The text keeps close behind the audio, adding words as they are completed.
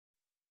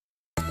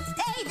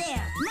Hey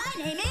there, my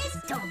name is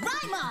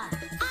Doraemon.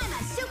 I'm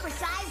a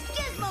supersized,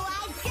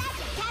 gizmo-eyed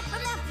gadget cat from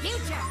the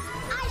future.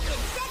 I've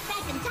been sent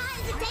back in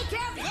time to take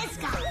care of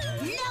this guy,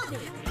 Nobi,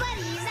 but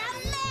he's a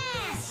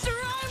mess.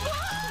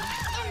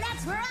 Doraemon! And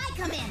that's where I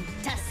come in,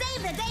 to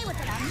save the day with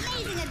an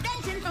amazing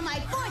invention from my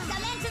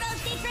fourth-dimensional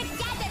secret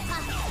gadget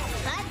puzzle.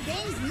 But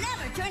things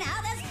never turn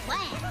out as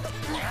planned.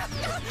 Get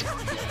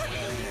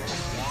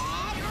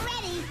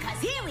ready, because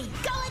here we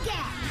go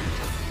again.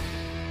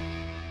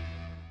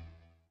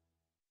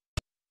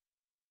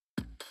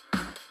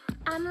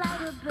 I'm like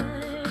a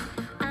bird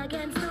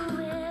against the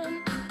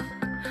wind, a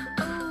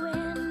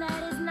wind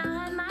that is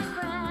not my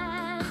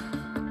friend,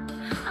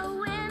 a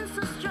wind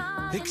so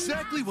strong.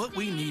 Exactly what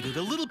we needed,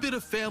 a little bit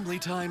of family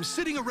time,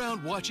 sitting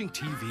around watching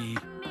TV.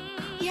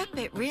 Yep,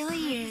 it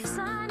really is. The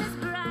sun is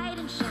bright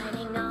and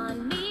shining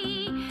on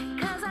me,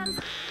 'cause I'm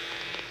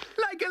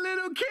Like a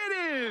little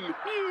kitten!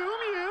 Mew,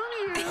 mew,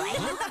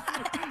 mew.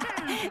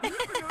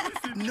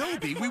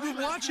 Nobi, we were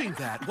watching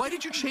that. Why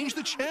did you change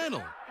the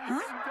channel?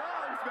 Huh?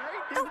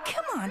 Oh,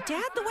 come on,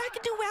 Dad. The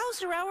Wackadoo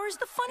Wowzer Hour is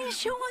the funniest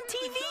show on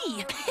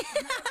TV.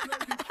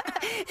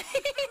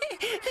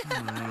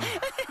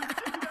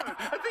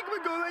 I think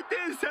we'll go like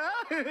this,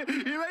 huh?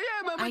 Here I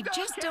am, I'm a I dog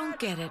just cat. don't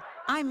get it.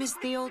 I miss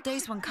the old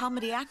days when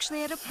comedy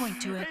actually had a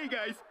point to it. Hey,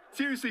 guys.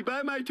 Seriously,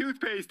 buy my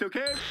toothpaste,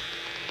 okay?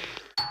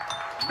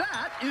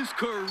 That is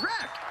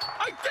correct!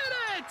 I did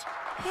it!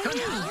 Hey,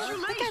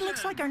 that guy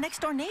looks like our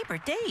next-door neighbor,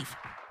 Dave.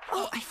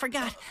 Oh, I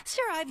forgot.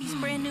 Sarah Ivy's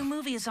brand new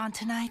movie is on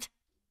tonight.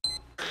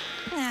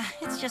 Nah,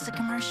 it's just a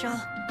commercial.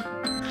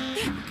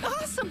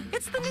 Awesome!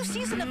 It's the new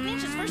season of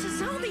Ninjas vs.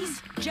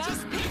 Zombies.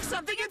 Just pick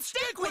something and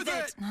stick with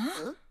it!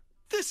 Huh?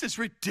 This is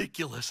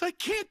ridiculous. I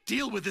can't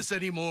deal with this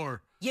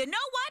anymore. You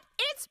know what?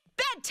 It's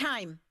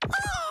bedtime.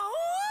 Oh!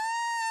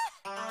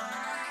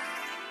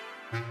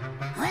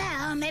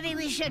 Well, maybe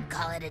we should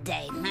call it a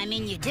day. I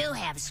mean, you do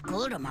have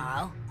school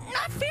tomorrow.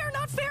 Not fair,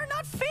 not fair,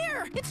 not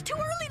fair! It's too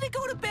early to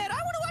go to bed. I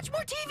want to watch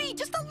more TV,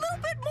 just a little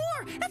bit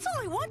more. That's all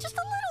I want, just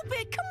a little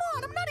bit. Come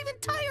on, I'm not even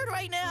tired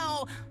right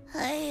now.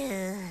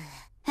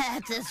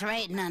 At this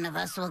rate, none of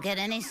us will get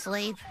any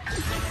sleep.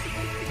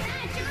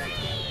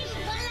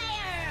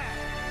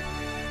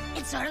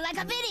 It's sort of like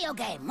a video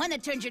game, one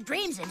that turns your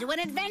dreams into an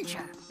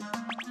adventure.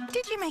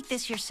 Did you make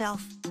this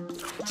yourself?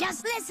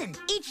 Just listen.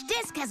 Each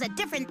disc has a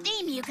different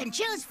theme you can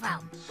choose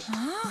from.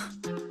 Huh?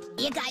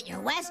 You got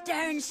your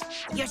westerns,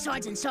 your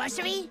swords and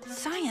sorcery.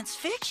 Science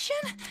fiction?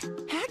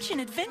 Action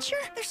adventure?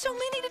 There's so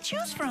many to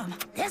choose from.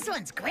 This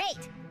one's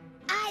great.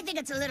 I think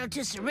it's a little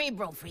too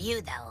cerebral for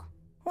you, though.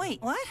 Wait,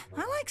 what?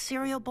 I like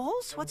cereal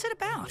bowls. What's it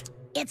about?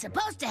 It's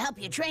supposed to help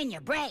you train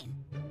your brain.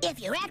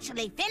 If you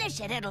actually finish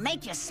it, it'll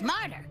make you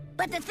smarter.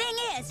 But the thing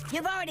is,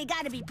 you've already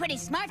got to be pretty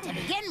smart to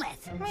begin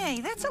with.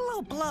 Hey, that's a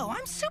low blow.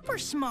 I'm super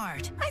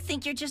smart. I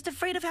think you're just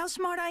afraid of how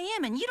smart I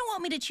am, and you don't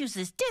want me to choose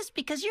this disc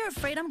because you're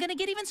afraid I'm gonna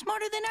get even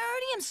smarter than I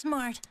already am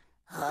smart.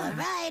 All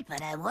right,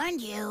 but I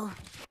warned you.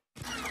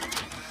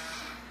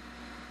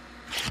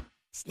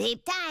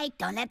 Sleep tight.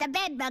 Don't let the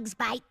bed bugs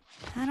bite.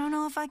 I don't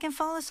know if I can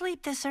fall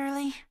asleep this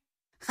early.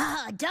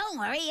 Oh, don't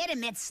worry. It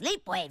emits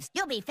sleep waves.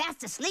 You'll be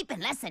fast asleep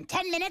in less than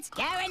 10 minutes,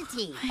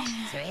 guaranteed.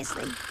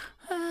 Seriously.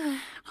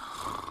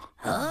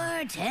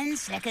 Or 10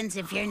 seconds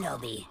if you're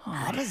Nobi.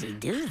 How does he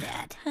do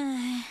that?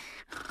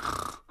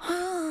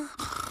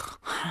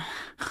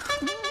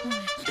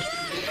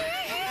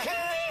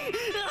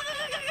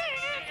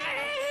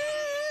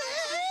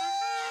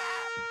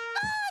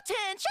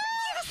 Attention!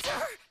 Yes,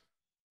 sir!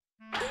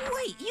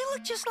 Wait, you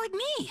look just like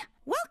me.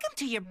 Welcome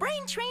to your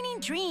brain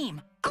training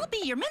dream. I'll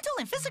be your mental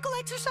and physical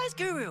exercise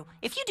guru.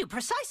 If you do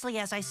precisely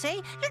as I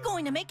say, you're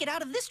going to make it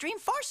out of this dream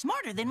far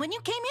smarter than when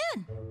you came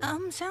in.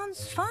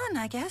 Sounds fun,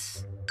 I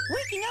guess.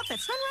 Waking up at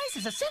sunrise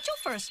is essential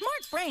for a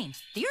smart brain.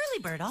 The early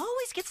bird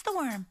always gets the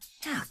worm.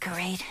 Oh,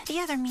 great. The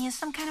other me is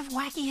some kind of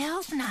wacky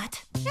health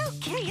nut.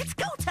 Okay, it's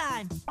go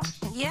time.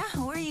 Yeah,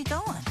 where are you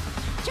going?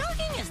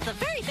 Jogging is the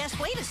very best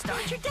way to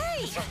start your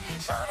day.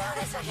 Slow down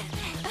a second.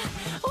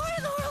 Why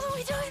in the world are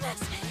we doing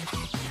this?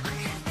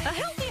 A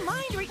healthy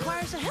mind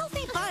requires a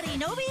healthy body,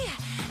 Nobi.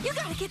 You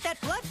gotta get that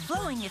blood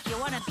flowing if you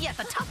want to be at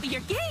the top of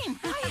your game.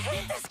 I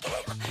hate this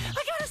game.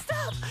 I gotta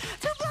stop.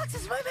 2 blocks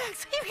is my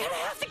max. You're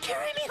gonna have to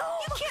carry me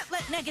home. You can't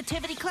let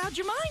negativity cloud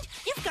your mind.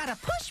 You've gotta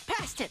push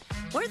past it.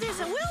 Where there's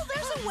a will,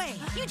 there's a way.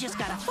 You just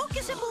gotta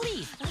focus and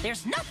believe.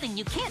 There's nothing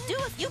you can't do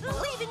if you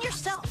believe in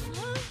yourself.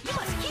 You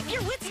must keep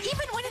your wits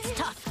even when it's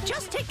tough.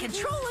 Just take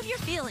control of your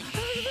feelings.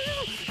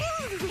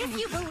 If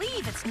you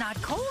believe it's not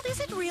cold,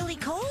 is it really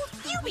cold?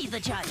 You be the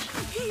judge.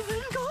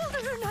 Even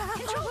colder now.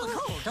 Control the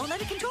cold. Don't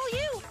let it control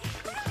you.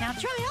 Now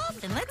dry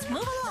off and let's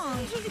move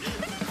along.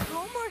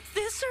 Homework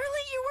this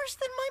early? You're worse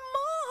than my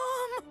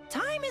mom.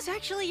 Time is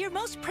actually your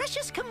most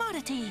precious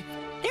commodity.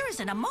 There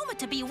isn't a moment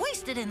to be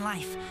wasted in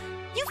life.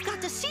 You've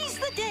got to seize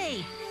the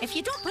day. If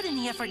you don't put in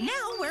the effort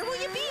now, where will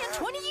you be in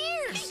 20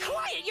 years? Be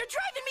quiet! You're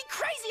driving me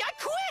crazy! I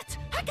quit!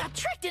 I got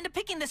tricked into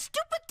picking this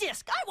stupid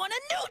disc. I want a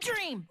new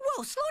dream!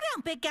 Whoa, slow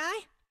down, big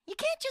guy. You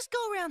can't just go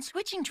around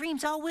switching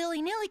dreams all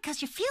willy-nilly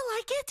because you feel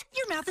like it.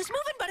 Your mouth is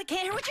moving, but I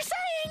can't hear what you're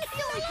saying.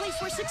 The only place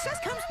where success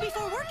comes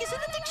before work is in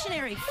the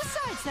dictionary.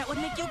 Besides, that would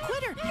make you a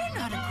quitter. You're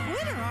not a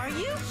quitter, are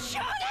you?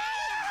 Shut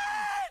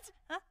it!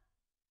 Huh?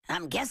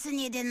 I'm guessing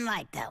you didn't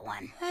like that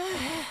one.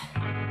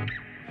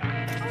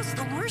 That was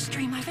the worst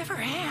dream I've ever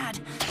had.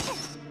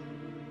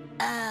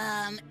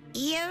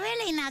 You're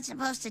really not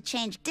supposed to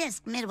change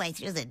disc midway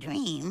through the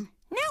dream.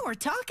 Now we're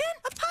talking.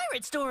 A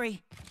pirate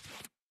story.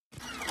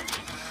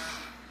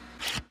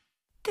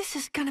 This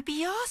is gonna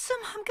be awesome.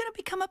 I'm gonna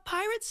become a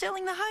pirate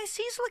sailing the high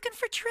seas looking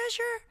for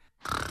treasure.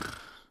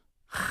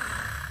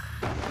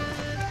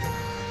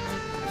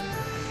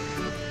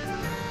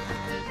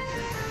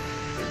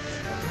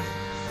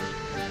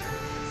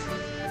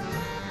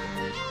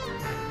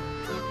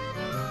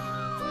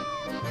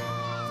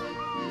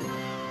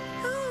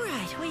 All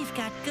right, we've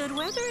got good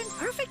weather and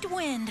perfect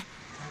wind.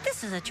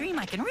 This is a dream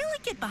I can really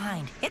get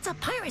behind. It's a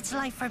pirate's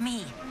life for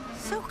me.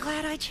 So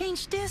glad I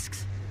changed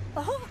discs.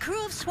 A whole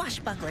crew of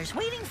swashbucklers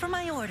waiting for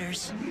my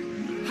orders.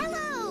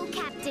 Hello,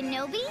 Captain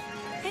Nobi.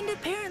 And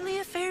apparently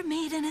a fair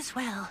maiden as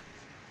well.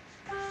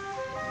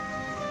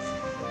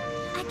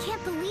 I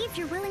can't believe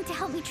you're willing to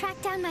help me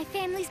track down my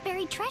family's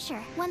buried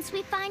treasure. Once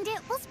we find it,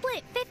 we'll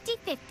split it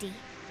 50-50.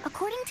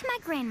 According to my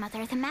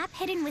grandmother, the map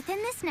hidden within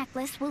this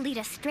necklace will lead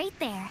us straight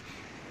there.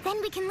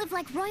 Then we can live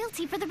like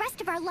royalty for the rest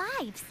of our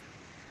lives.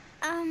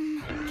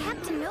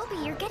 Captain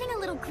Nobi, you're getting a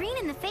little green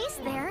in the face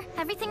there.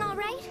 Everything all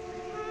right?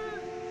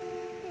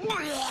 In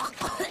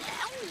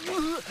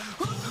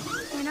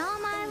all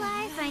my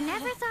life, I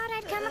never thought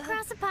I'd come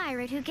across a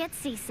pirate who gets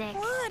seasick.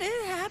 What?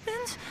 It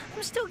happens.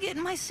 I'm still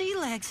getting my sea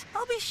legs.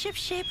 I'll be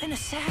shipshape in a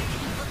sec.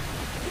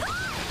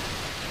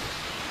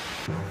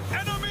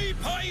 Enemy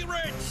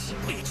pirates!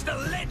 It's the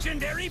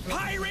legendary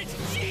pirate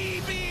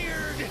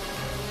G-Beard!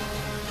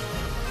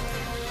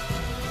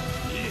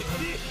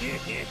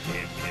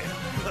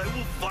 I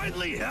will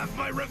finally have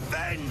my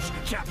revenge,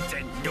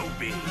 Captain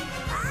Nobi!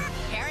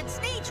 Parrot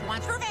Sneech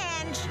wants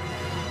revenge.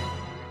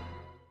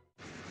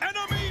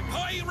 Enemy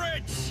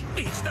pirates!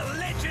 It's the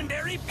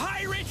legendary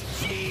pirate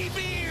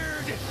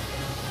G-Beard!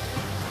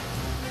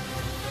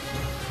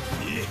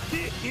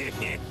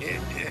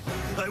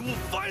 I will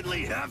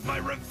finally have my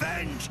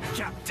revenge,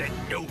 Captain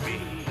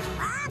Nobi!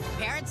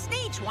 Parrot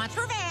Sneech wants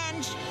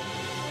revenge.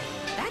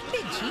 That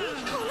big G?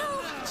 Oh no!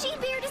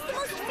 G-Beard is the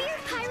most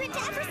feared pirate to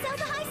ever sail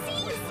the high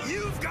seas!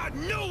 You've got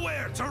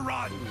nowhere to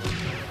run!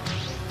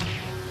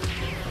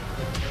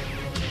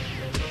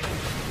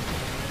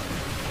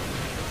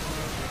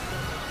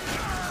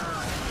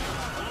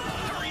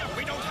 Hurry up,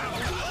 we don't have a...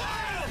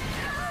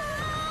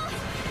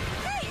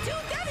 Hey,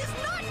 dude, that is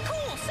not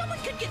cool! Someone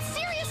could get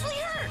seriously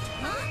hurt!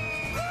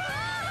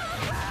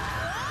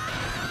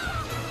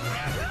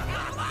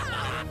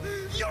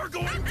 You're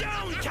going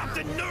down,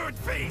 Captain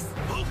Nerdface!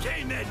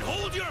 Okay, men,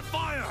 hold your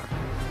fire!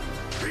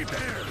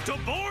 Prepare to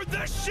board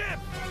the ship!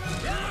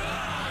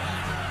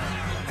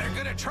 They're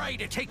gonna try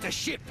to take the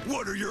ship.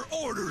 What are your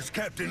orders,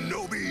 Captain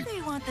Nobi?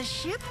 They want the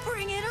ship?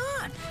 Bring it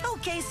on!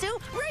 Okay, Sue,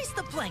 raise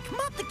the plank,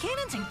 mop the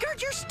cannons, and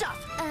gird your stuff!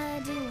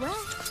 Do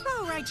what?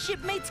 All right,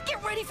 shipmates,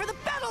 get ready for the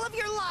battle of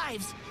your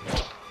lives!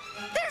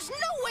 There's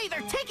no way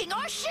they're taking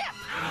our ship!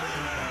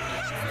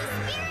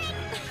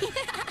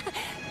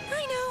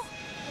 I know.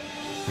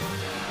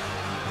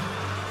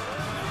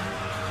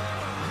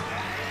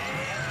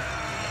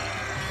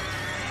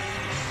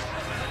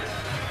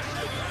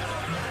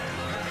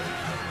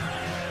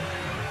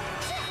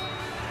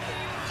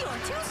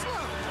 You're too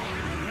slow.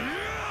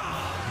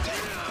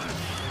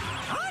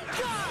 On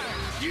guard!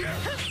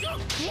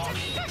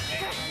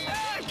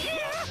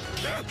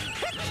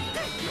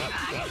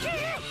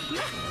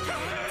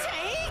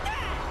 Take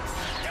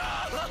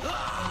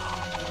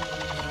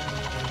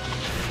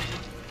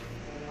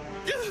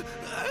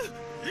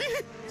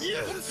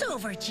It's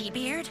over,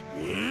 G-Beard.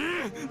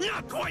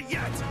 Not quite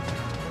yet!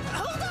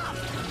 Hold up!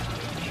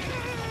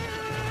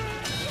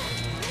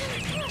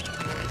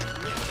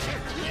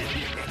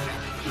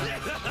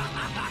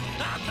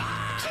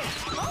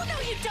 Oh, no,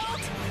 you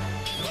don't!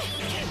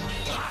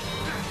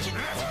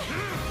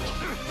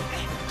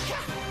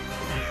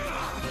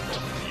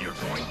 You're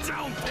going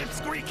down,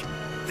 Pipsqueak!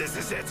 This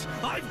is it!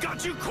 I've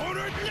got you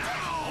cornered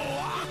now!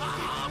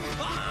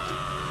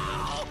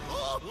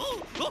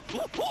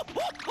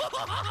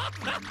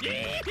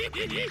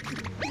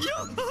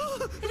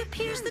 It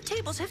appears the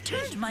tables have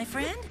turned, my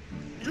friend.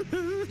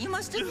 You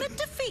must admit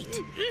defeat.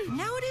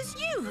 Now it is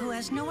you who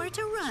has nowhere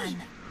to run.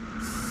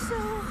 So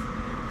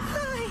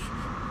high.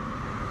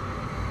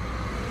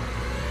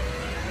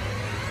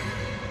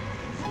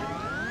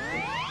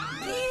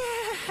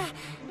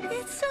 Yeah,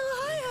 it's so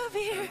high up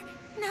here.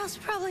 Now's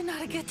probably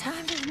not a good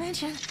time to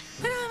mention,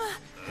 but I'm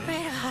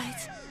afraid of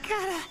heights.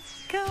 Gotta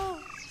go.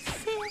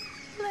 See you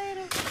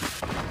later.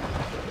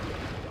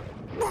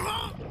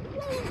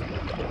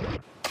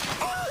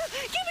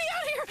 Get me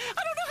out of here!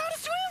 I don't know how to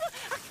swim!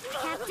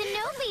 Captain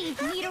Nobi,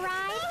 need a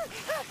ride?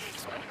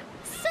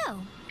 So,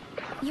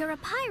 you're a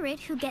pirate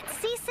who gets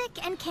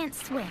seasick and can't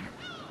swim.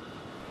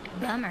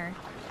 Bummer.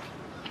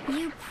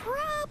 You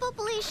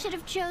probably should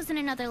have chosen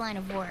another line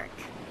of work.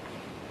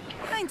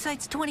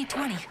 Hindsight's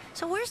 20/20.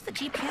 So where's the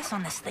GPS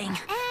on this thing?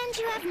 And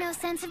you have no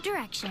sense of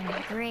direction.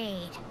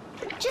 Great.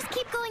 Just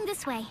keep going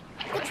this way.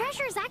 The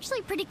treasure is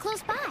actually pretty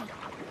close by.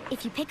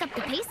 If you pick up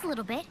the pace a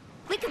little bit,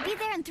 we could be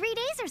there in 3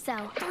 days or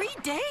so. 3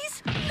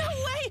 days? No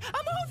way!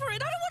 I'm over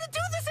it! I don't want to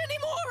do this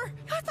anymore!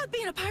 I thought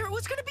being a pirate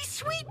was gonna be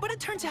sweet, but it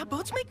turns out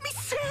boats make me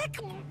sick!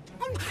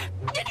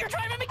 And you're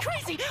driving me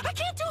crazy! I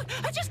can't do it!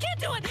 I just can't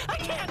do it! I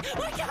can't!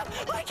 Wake up!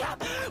 Wake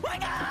up!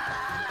 Wake up!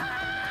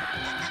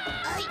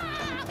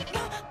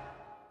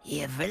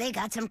 You've really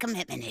got some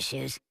commitment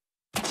issues.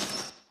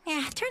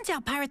 Yeah, turns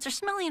out pirates are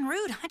smelly and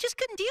rude. I just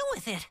couldn't deal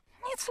with it.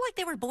 It's like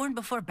they were born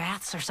before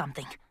baths or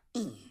something.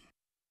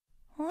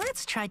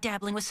 Let's try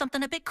dabbling with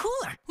something a bit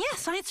cooler. Yeah,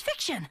 science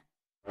fiction.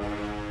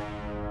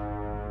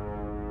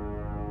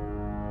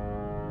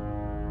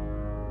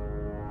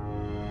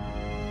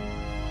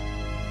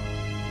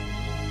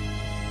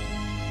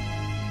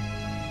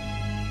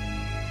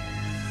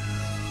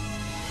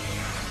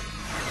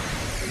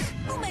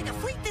 Omega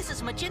Fleet, this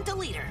is Magenta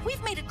Leader.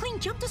 We've made a clean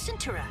jump to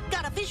Centura.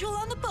 Got a visual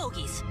on the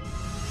bogies.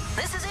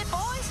 This is it,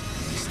 boys.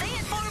 Stay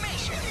in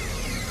formation.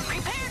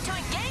 Prepare to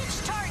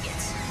engage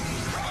targets.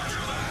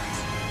 Roger that.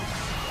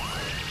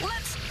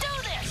 Let's do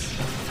this!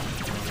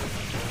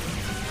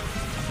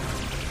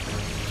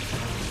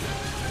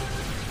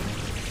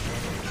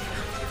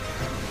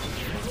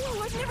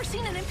 Whoa, I've never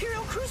seen an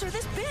Imperial cruiser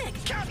this big.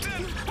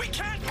 Captain, we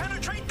can't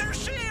penetrate their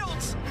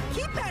shields.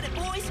 Keep at it,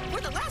 boys. We're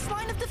the last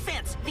line of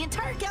defense. The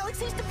entire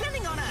galaxy's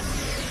depending on us.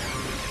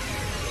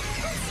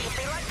 Let's see if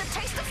they like the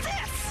taste of this.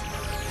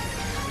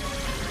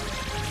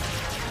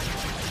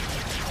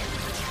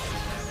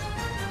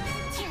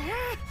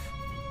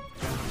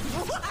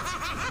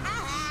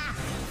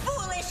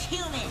 Foolish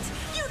humans!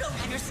 You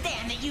don't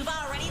understand that you've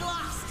already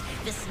lost!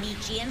 The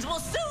Sneechians will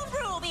soon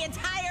rule the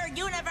entire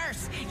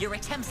universe! Your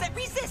attempts at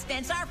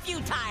resistance are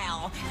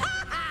futile!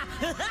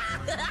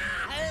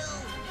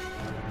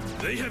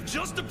 They have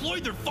just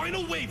deployed their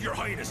final wave, Your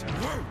Highness.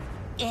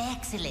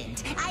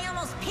 Excellent. I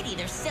almost pity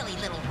their silly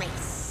little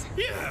race.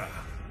 Yeah.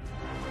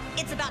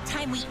 It's about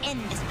time we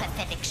end this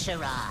pathetic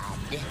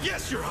charade.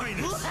 Yes, Your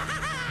Highness.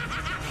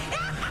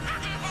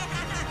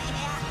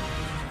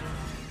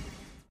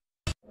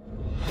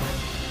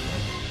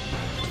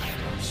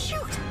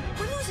 Shoot!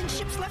 We're losing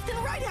ships left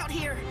and right out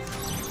here.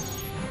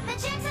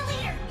 Magenta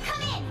Leader,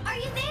 come in. Are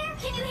you there?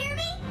 Can you hear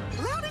me?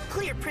 Loud and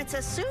clear,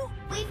 Princess Sue.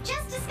 We've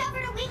just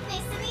discovered a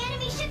weakness in the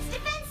enemy ship's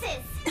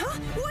defenses. Huh?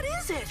 What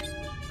is it?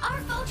 Our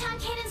photon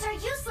cannons are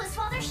useless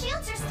while their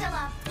shields are still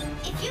up.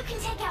 If you can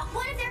take out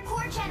one of their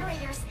core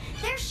generators,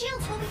 their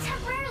shields will be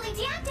temporarily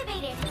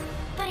deactivated.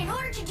 But in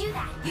order to do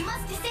that, you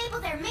must disable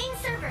their main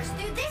servers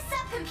through this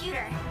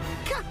subcomputer.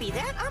 Copy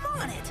that. I'm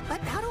on it.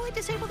 But how do I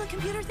disable the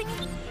computer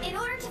thingy? In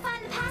order to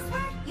find the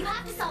password, you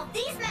have to solve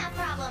these math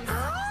problems.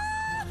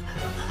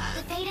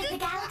 The fate of the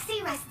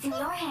galaxy rests in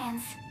your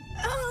hands.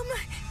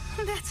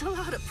 That's a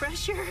lot of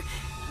pressure.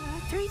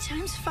 3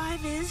 times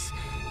 5 is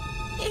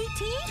 18?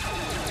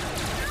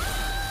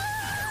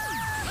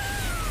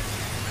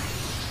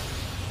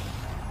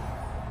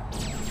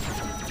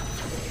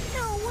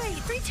 No, wait.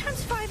 3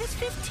 times 5 is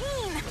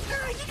 15.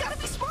 You gotta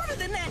be smarter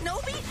than that,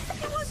 Nobi.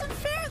 It wasn't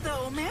fair,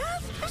 though,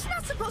 math. There's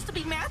not supposed to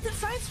be math in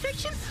science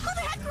fiction. Who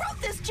the heck wrote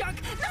this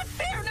junk? Not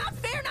fair, not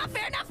fair, not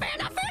fair, not fair,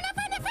 not fair, not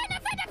fair, not fair,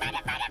 not fair, not fair,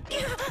 not fair, not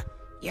fair.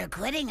 You're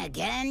quitting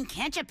again?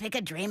 Can't you pick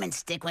a dream and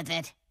stick with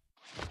it?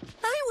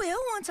 I will,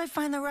 once I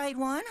find the right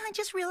one. I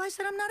just realized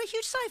that I'm not a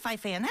huge sci-fi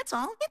fan, that's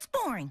all. It's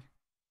boring.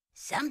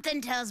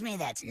 Something tells me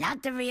that's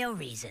not the real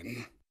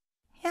reason.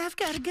 Yeah, I've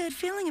got a good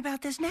feeling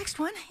about this next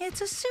one.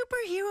 It's a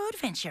superhero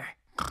adventure.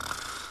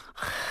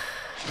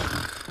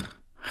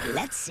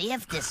 Let's see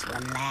if this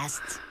one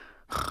lasts.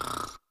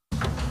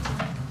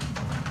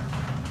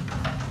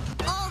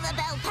 All the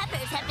bell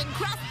peppers have been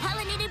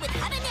cross-pollinated with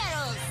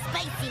habaneros,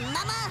 spicy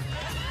mama.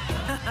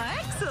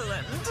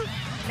 Excellent!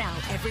 Now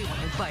everyone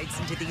who bites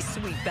into these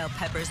sweet bell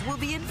peppers will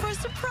be in for a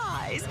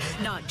surprise.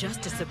 Not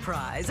just a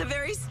surprise, a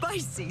very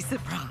spicy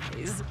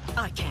surprise.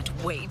 I can't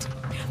wait.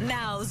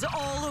 Mouths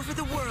all over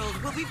the world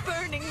will be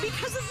burning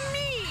because of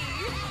me!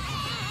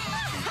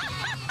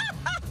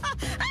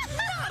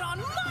 Not on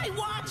my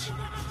watch!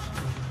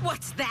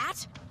 What's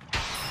that?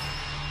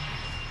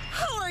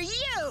 Who are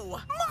you?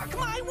 Mark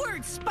my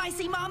words,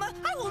 Spicy Mama.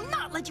 I will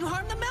not let you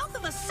harm the mouth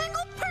of a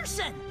single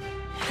person.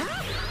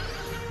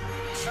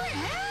 Transform!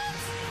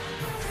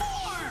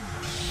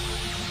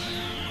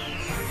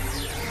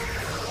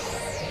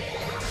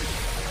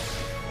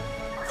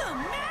 The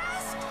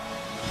Masked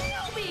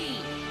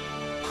Nobi!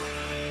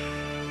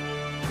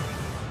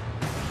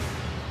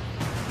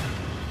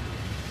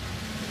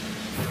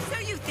 So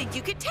you think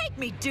you could take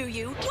me, do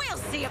you? We'll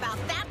see about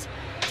that.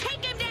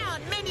 Take him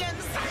down,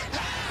 minions!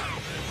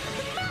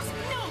 Masked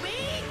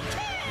Nobi!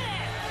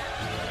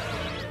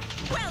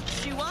 Well,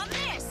 chew on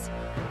this!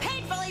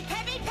 Painfully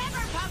peppy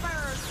pepper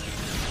poppers!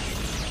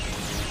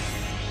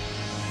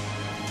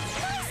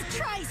 Nice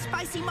try,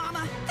 Spicy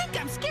Mama. Think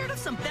I'm scared of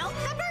some bell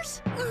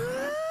peppers?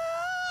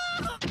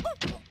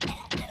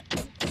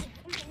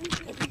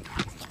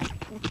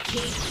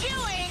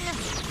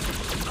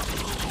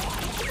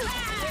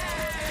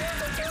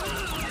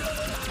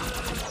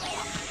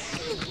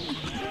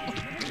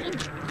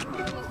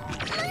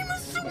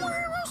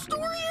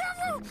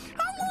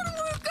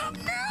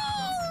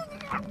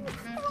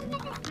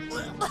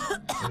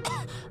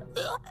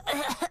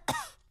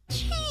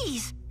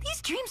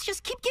 dreams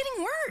just keep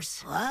getting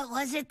worse. What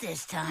was it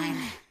this time?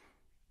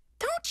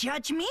 Don't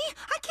judge me.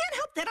 I can't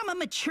help that I'm a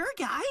mature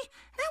guy.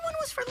 That one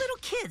was for little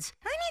kids.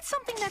 I need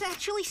something that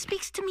actually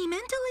speaks to me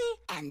mentally.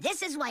 And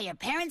this is why your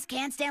parents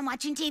can't stand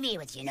watching TV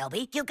with you,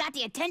 Nobi. You've got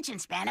the attention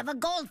span of a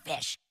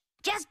goldfish.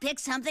 Just pick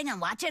something and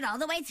watch it all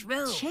the way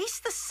through. Chase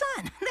the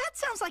Sun. That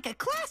sounds like a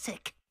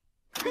classic.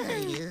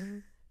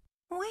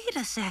 Wait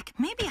a sec.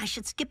 Maybe I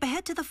should skip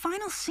ahead to the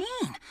final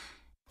scene.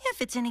 If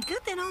it's any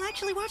good, then I'll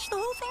actually watch the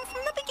whole thing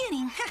from the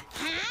beginning.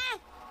 Huh?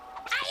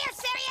 Are you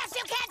serious?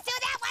 You can't do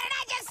that? What did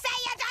I just say?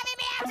 You're driving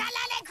me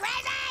absolutely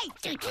crazy!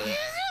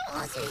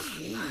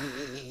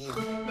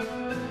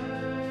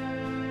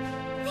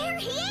 There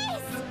he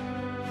is!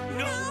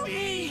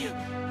 Nobi!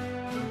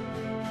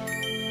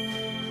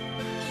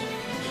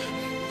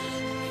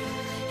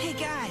 Hey,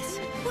 guys.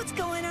 What's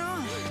going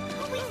on?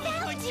 We I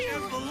found you!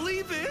 can't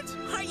believe it!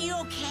 Are you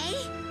okay?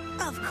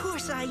 Of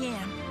course I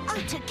am. I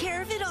took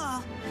care of it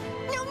all.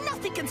 Now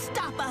nothing can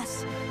stop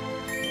us.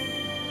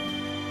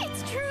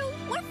 It's true!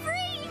 We're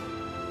free!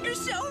 You're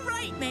so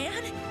right,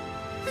 man.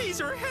 These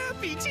are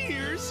happy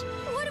tears!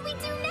 What do we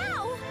do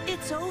now?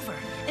 It's over,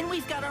 and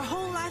we've got our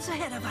whole lives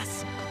ahead of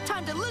us.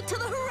 Time to look to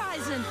the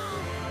horizon.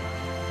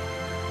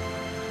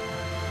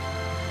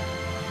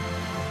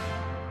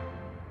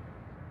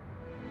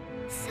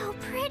 So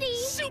pretty!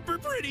 Super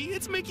pretty!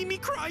 It's making me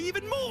cry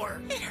even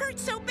more! It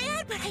hurts so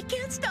bad, but I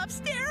can't stop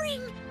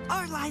staring.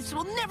 Our lives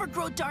will never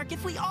grow dark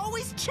if we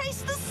always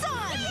chase the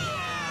sun.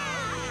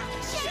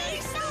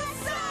 Chase the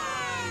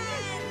sun!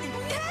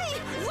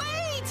 Hey,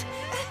 wait!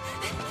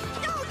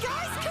 Oh,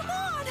 guys, come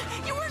on!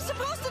 You weren't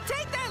supposed to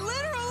take that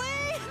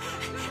literally!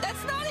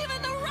 That's not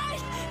even the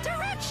right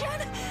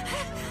direction!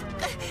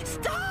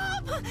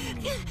 Stop!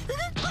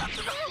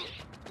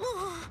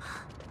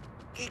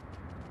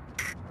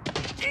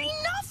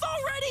 Enough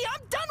already!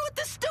 I'm done with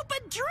this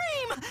stupid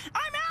dream!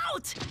 I'm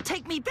out!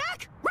 Take me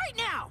back right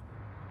now!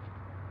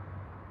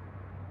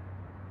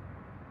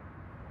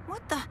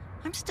 What the?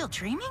 I'm still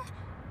dreaming?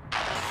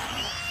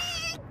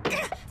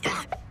 That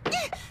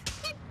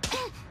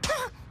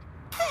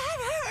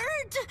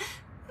hurt!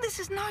 This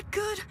is not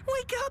good.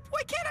 Wake up!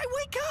 Why can't I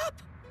wake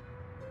up?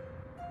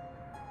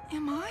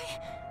 Am I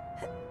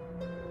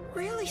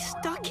really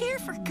stuck here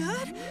for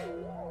good?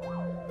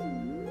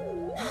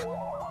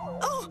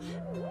 Oh!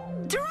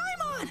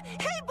 Doraemon!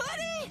 Hey,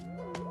 buddy!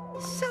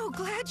 So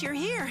glad you're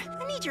here.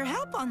 I need your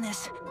help on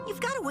this. You've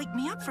got to wake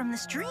me up from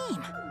this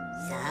dream.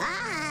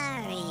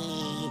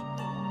 Sorry.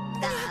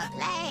 The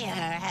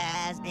player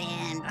has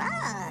been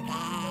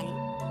broken.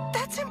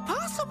 That's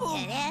impossible!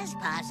 It is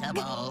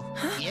possible.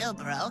 You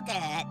broke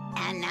it,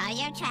 and now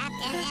you're trapped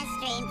in this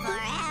dream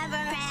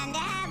forever and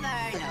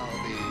ever,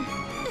 Nobi.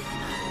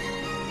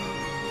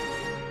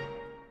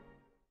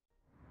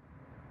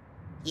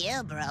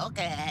 You broke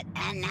it,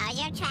 and now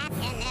you're trapped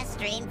in this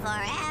dream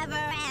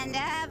forever and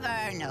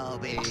ever,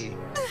 Nobi.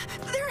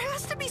 There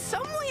has to be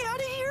some way out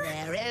of here.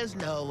 There is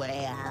no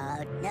way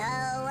out.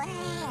 No way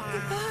out.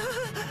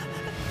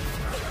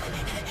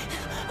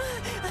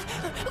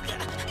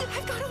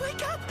 I've got to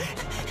wake up.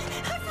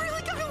 I've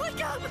really got to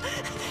wake up.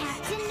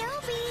 Captain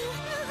Nobi!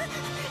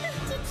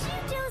 Did you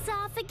doze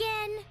off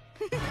again?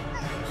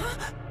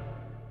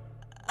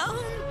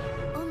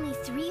 Only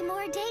 3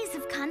 more days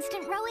of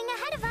constant rowing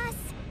ahead of us.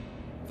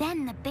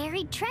 Then the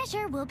buried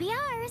treasure will be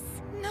ours.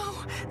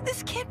 No,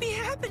 this can't be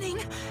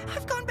happening.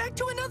 I've gone back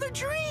to another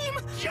dream.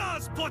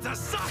 Just put a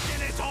sock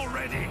in it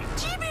already!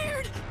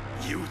 G-Beard!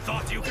 You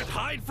thought you could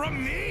hide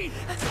from me?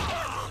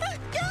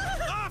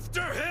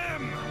 After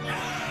him!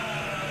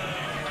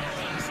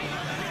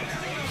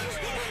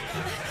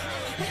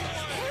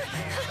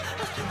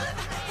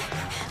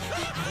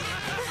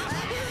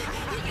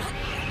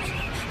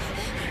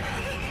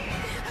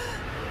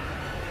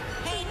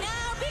 Hey,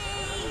 Nobi!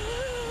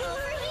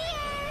 Over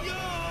here!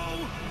 Yo!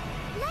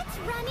 Let's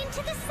run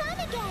into the sun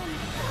again.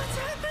 What's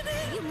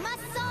happening? You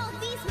must solve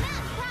these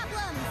math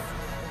problems.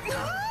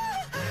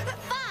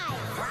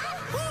 5,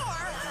 4,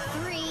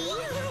 3,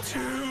 2,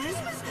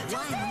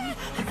 1,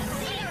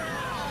 0.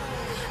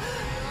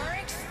 You're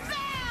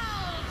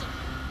expelled!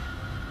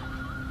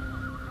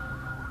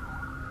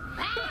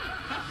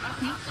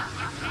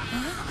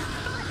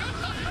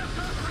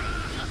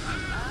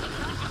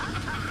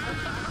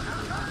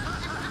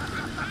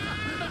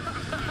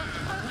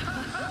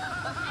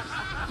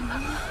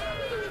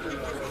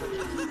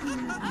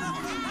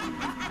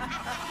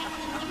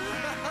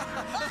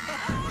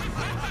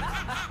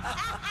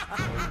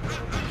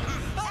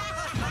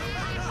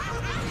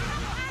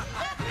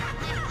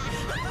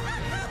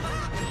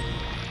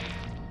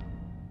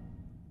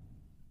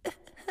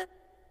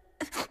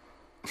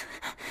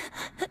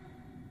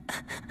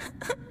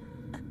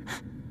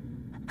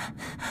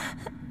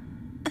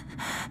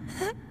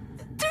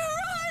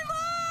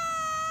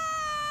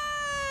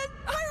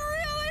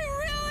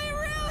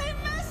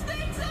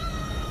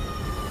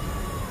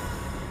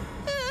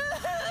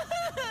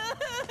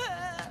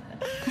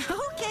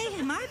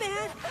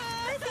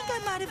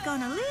 have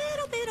gone a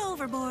little bit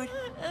overboard.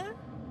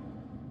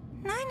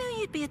 I knew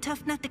you'd be a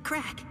tough nut to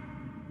crack.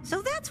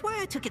 So that's why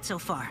I took it so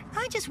far.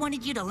 I just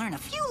wanted you to learn a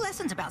few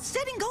lessons about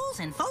setting goals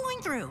and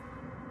following through.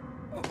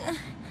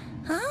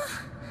 Huh?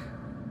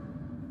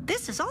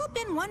 This has all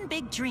been one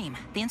big dream.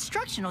 The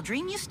instructional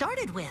dream you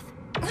started with.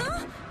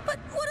 Huh? But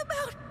what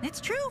about... It's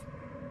true.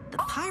 The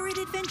pirate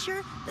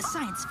adventure, the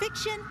science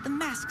fiction, the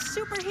masked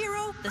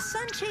superhero, the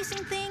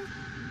sun-chasing thing.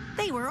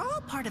 They were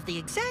all part of the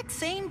exact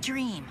same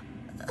dream.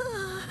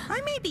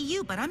 I may be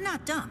you, but I'm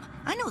not dumb.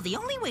 I know the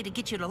only way to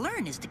get you to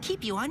learn is to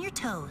keep you on your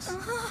toes.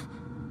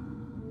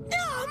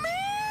 Oh,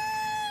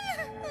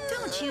 man!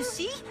 Don't you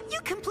see? You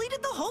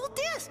completed the whole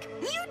disc.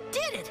 You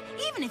did it,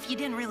 even if you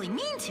didn't really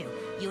mean to.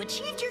 You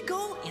achieved your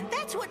goal, and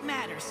that's what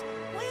matters.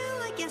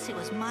 Well, I guess it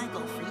was my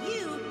goal for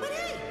you, but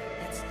hey,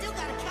 that's still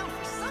gotta count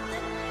for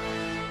something.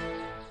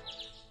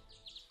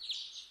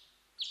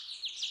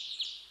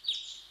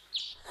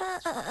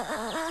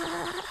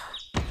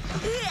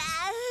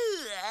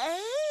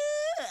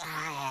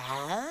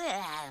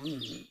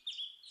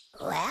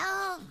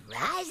 Well,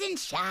 rise and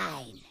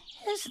shine.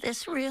 Is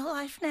this real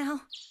life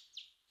now?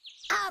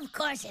 Of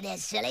course it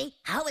is, silly.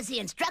 How was the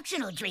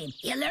instructional dream?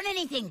 You learn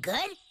anything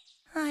good?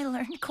 I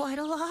learned quite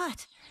a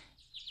lot.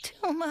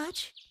 Too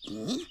much.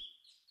 Hmm?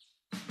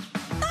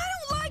 I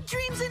don't like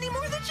dreams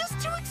anymore. They're just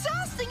too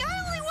exhausting.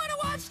 I only want to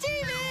watch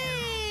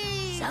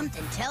TV.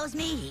 Something tells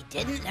me he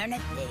didn't learn a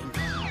thing.